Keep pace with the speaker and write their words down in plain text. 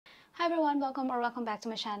Hi everyone, welcome back to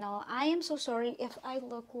my channel. I am so sorry if I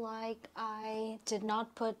look like I did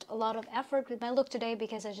not put a lot of effort with my look today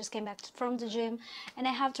because I just came back from the gym and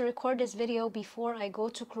I have to record this video before I go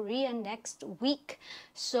to Korea next week.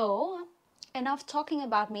 So enough talking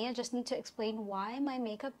about me, I just need to explain why my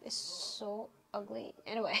makeup is so ugly.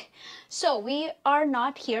 Anyway, so we are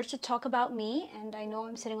not here to talk about me, and I know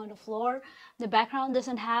I'm sitting on the floor. The background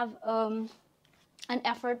doesn't have an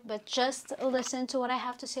effort, but just listen to what I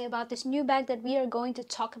have to say about this new bag that we are going to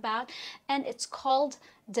talk about, and it's called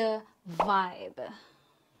the Vibe.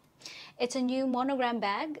 It's a new monogram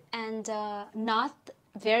bag, and not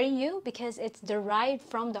very new because it's derived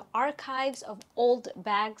from the archives of old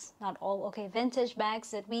bags, not all, okay, vintage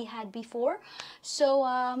bags that we had before.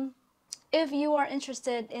 So if you are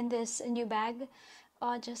interested in this new bag,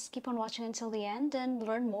 just keep on watching until the end and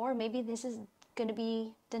learn more. Maybe this is going to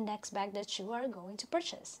be the next bag that you are going to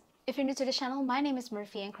purchase. If you're new to the channel, my name is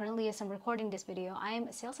Murphy, and currently as I'm recording this video, I am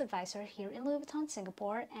a sales advisor here in Louis Vuitton,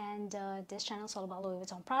 Singapore, and this channel is all about Louis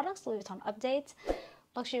Vuitton products, Louis Vuitton updates,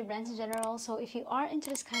 luxury brands in general. So if you are into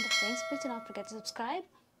this kind of things, please do not forget to subscribe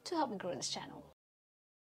to help me grow this channel.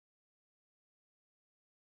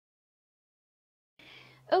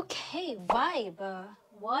 Okay, Vibe.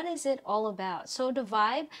 What is it all about? So the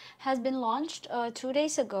Vibe has been launched 2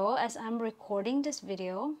 days ago as I'm recording this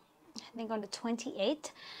video, I think on the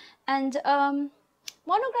 28th. And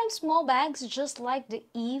monogram small bags, just like the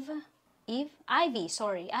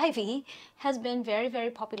Ivy has been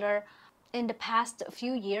very popular in the past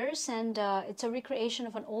few years, and it's a recreation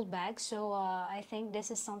of an old bag. So I think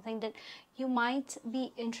this is something that you might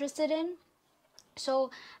be interested in.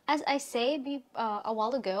 So, as I said a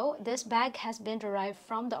while ago, this bag has been derived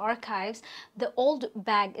from the archives. The old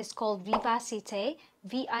bag is called Vivacite,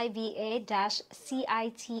 Viva-Cite.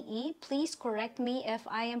 Please correct me if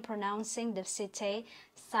I am pronouncing the Cite,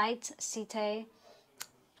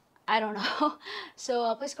 I don't know.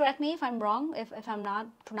 So please correct me if I'm wrong, if I'm not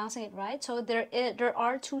pronouncing it right. So there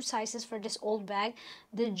are two sizes for this old bag,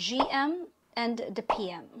 the GM and the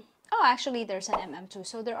PM. Oh, actually, there's an MM too.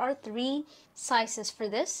 So there are three sizes for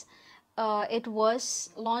this. It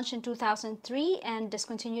was launched in 2003 and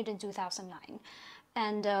discontinued in 2009.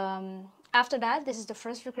 And after that, this is the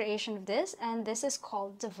first recreation of this, and this is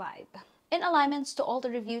called the Vibe. In alignments to all the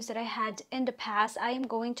reviews that I had in the past, I am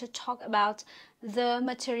going to talk about the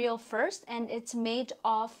material first, and it's made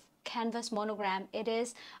of canvas monogram. It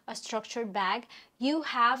is a structured bag. You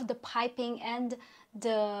have the piping and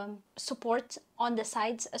the support on the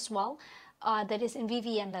sides as well, that is in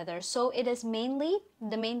VVN leather. So it is mainly,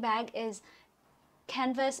 the main bag is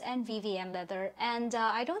canvas and VVN leather, and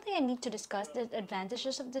I don't think I need to discuss the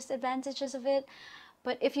advantages of disadvantages of it.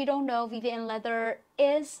 But if you don't know, VVN leather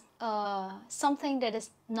is something that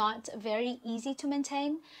is not very easy to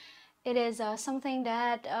maintain. It is something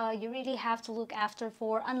that you really have to look after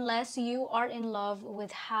for, unless you are in love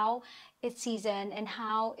with how it's seasoned and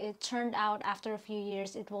how it turned out after a few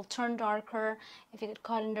years. It will turn darker if you get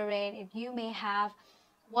caught in the rain. You may have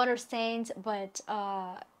water stains, but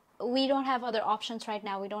we don't have other options right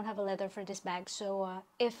now. We don't have a leather for this bag. So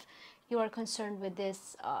if you are concerned with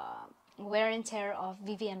this wear and tear of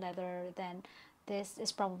VVN leather, then this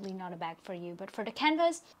is probably not a bag for you. But for the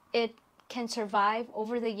canvas, it can survive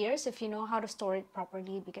over the years if you know how to store it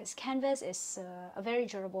properly, because canvas is a very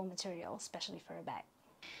durable material, especially for a bag.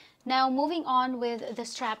 Now, moving on with the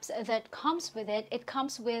straps that comes with it, it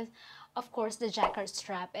comes with, of course, the jacquard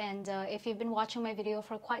strap. And if you've been watching my video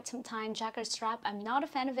for quite some time, jacquard strap, I'm not a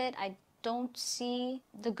fan of it. I don't see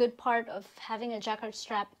the good part of having a jacquard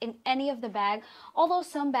strap in any of the bag, although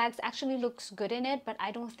some bags actually looks good in it, but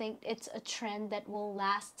I don't think it's a trend that will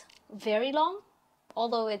last very long,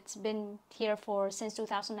 although it's been here for since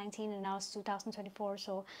 2019 and now it's 2024.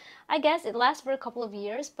 So I guess it lasts for a couple of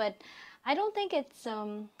years, but I don't think it's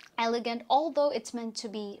elegant, although it's meant to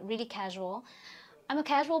be really casual. I'm a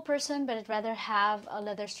casual person, but I'd rather have a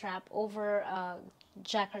leather strap over a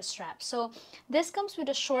jacquard strap. So this comes with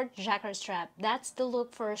a short jacquard strap. That's the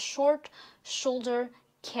look for a short shoulder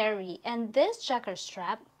carry. And this jacquard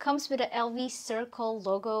strap comes with a LV circle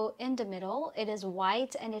logo in the middle. It is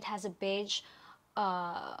white and it has a beige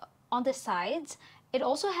on the sides. It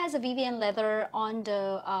also has a VVN leather on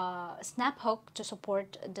the snap hook to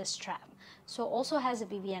support the strap. So also has a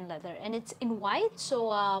VVN leather, and it's in white.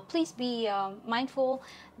 So please be mindful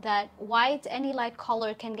that white, any light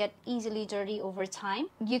color, can get easily dirty over time.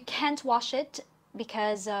 You can't wash it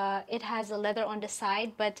because it has a leather on the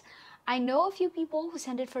side, but I know a few people who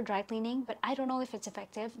send it for dry cleaning, but I don't know if it's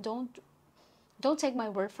effective. Don't take my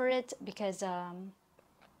word for it, because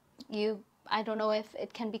you I don't know if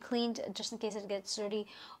it can be cleaned just in case it gets dirty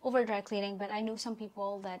over dry cleaning, but I knew some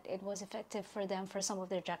people that it was effective for them for some of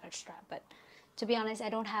their jacket strap. But to be honest, I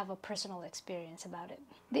don't have a personal experience about it.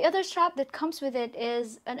 The other strap that comes with it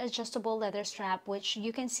is an adjustable leather strap, which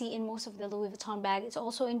you can see in most of the Louis Vuitton bag. It's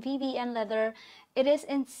also in VVN leather. It is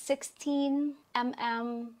in 16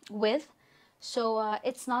 mm width, so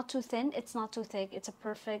it's not too thin, it's not too thick. It's a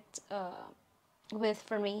perfect width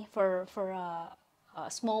for me for a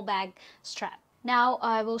small bag strap. Now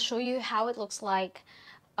I will show you how it looks like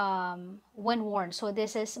when worn. So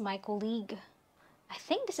this is my colleague. I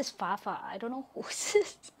think this is Fafa. I don't know who this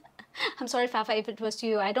is. I'm sorry, Fafa, if it was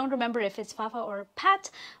you. I don't remember if it's Fafa or Pat,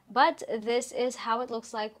 but this is how it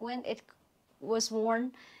looks like when it was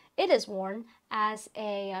worn. It is worn as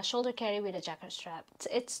a shoulder carry with a jacket strap.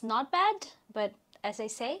 It's not bad, but as I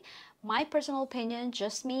say, my personal opinion,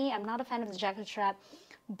 just me, I'm not a fan of the jacket strap,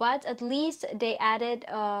 but at least they added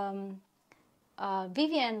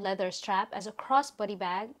Vivian leather strap as a crossbody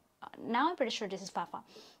bag. Now I'm pretty sure this is Fafa.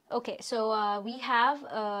 Okay, so we have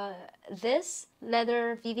this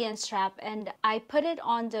leather Vivian strap, and I put it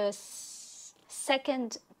on the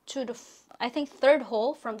second to the, I think, third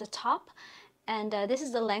hole from the top, and this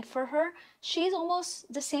is the length for her. She's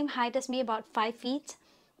almost the same height as me, about 5 feet,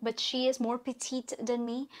 but she is more petite than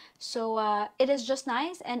me, so it is just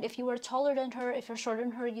nice. And if you were taller than her, if you're shorter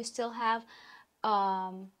than her, you still have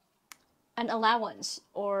an allowance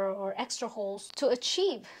or extra holes to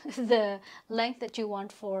achieve the length that you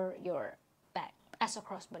want for your bag as a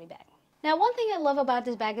crossbody bag. Now, one thing I love about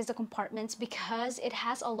this bag is the compartments, because it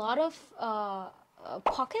has a lot of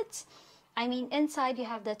pockets. I mean, inside you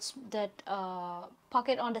have that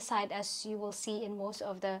pocket on the side, as you will see in most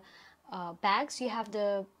of the bags. You have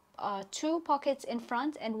the 2 pockets in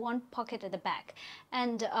front and 1 pocket at the back.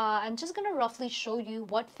 And I'm just gonna roughly show you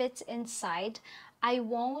what fits inside. I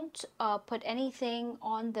won't put anything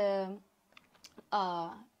on the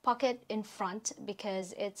pocket in front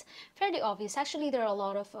because it's fairly obvious. Actually, there are a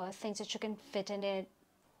lot of things that you can fit in it.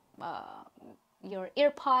 Your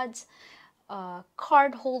earpods,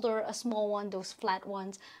 card holder, a small one, those flat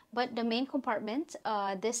ones. But the main compartment,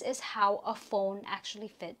 this is how a phone actually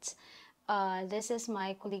fits. This is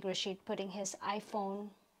my colleague Rashid putting his iPhone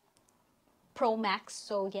Pro Max,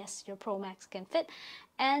 so yes, your Pro Max can fit,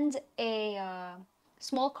 and a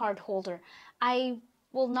small card holder. I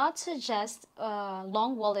will not suggest a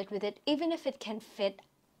long wallet with it, even if it can fit.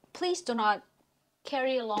 Please do not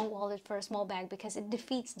carry a long wallet for a small bag, because it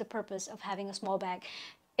defeats the purpose of having a small bag.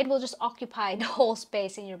 It will just occupy the whole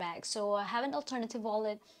space in your bag. So have an alternative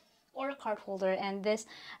wallet or a card holder, and this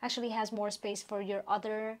actually has more space for your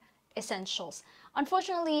other essentials.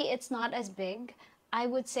 Unfortunately, it's not as big. I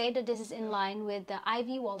would say that this is in line with the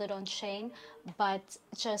Ivy wallet on chain, but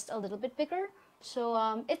just a little bit bigger.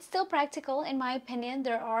 So it's still practical in my opinion.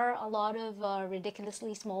 There are a lot of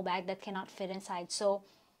ridiculously small bags that cannot fit inside. So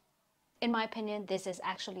in my opinion, this is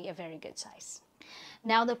actually a very good size.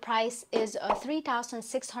 Now the price is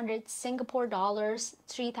 3,600 Singapore dollars.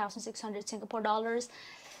 3,600 Singapore dollars.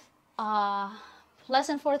 Less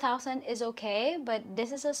than 4,000 is okay, but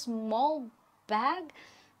this is a small bag.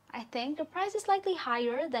 I think the price is slightly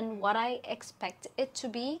higher than what I expect it to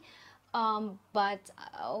be, but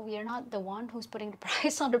we are not the one who's putting the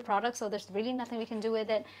price on the product, so there's really nothing we can do with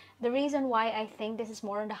it. The reason why I think this is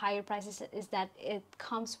more on the higher prices is that it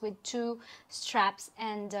comes with 2 straps,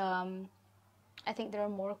 and I think there are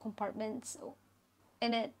more compartments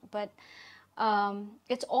in it, but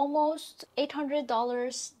it's almost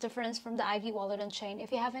 $800 difference from the Ivy wallet on chain.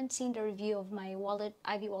 If you haven't seen the review of my wallet,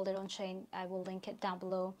 Ivy wallet on chain, I will link it down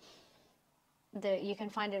below. You can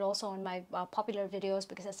find it also on my popular videos,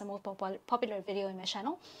 because that's the most popular video in my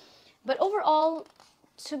channel. But overall,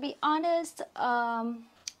 to be honest, I'm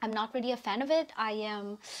not really a fan of it.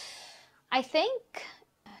 I think,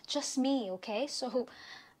 just me, okay? So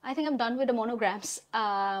I think I'm done with the monograms.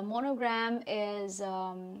 Monogram is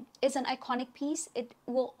an iconic piece. It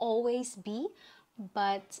will always be,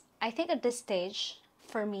 but I think at this stage,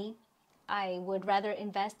 for me, I would rather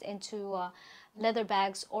invest into leather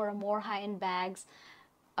bags or more high-end bags.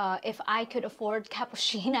 If I could afford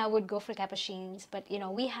capuchin, I would go for capuchins. But you know,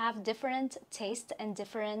 we have different tastes and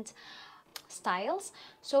different styles.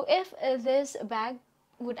 So if this bag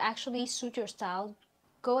would actually suit your style,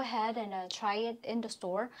 go ahead and try it in the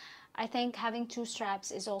store. I think having 2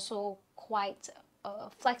 straps is also quite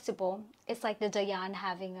flexible. It's like the Dayan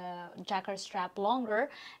having a jacquard strap longer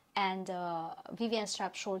and Vivian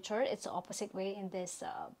strap shorter. It's the opposite way in this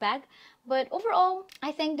bag. But overall,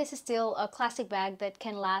 I think this is still a classic bag that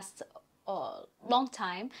can last a long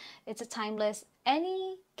time. It's a timeless.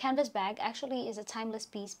 Any canvas bag actually is a timeless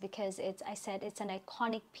piece because I said it's an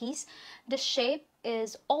iconic piece. The shape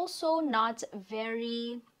is also not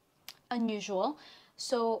very unusual,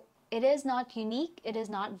 so it is not unique, it is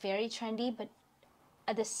not very trendy, but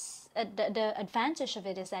the advantage of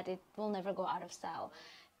it is that it will never go out of style.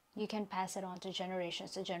 You can pass it on to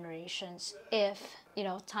generations if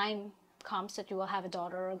time comes that you will have a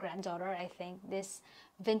daughter or a granddaughter. I think this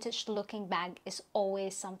vintage looking bag is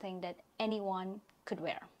always something that anyone could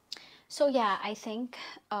wear. So yeah, I think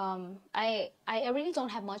I really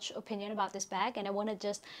don't have much opinion about this bag, and I want to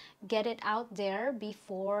just get it out there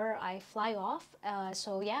before I fly off.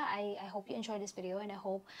 So yeah, I hope you enjoyed this video, and I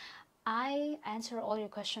hope I answer all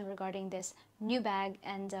your questions regarding this new bag.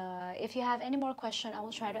 And if you have any more questions, I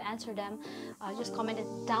will try to answer them. Just comment it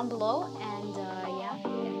down below. And yeah,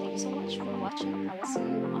 thank you so much for watching. I will see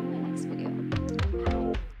you on my next video.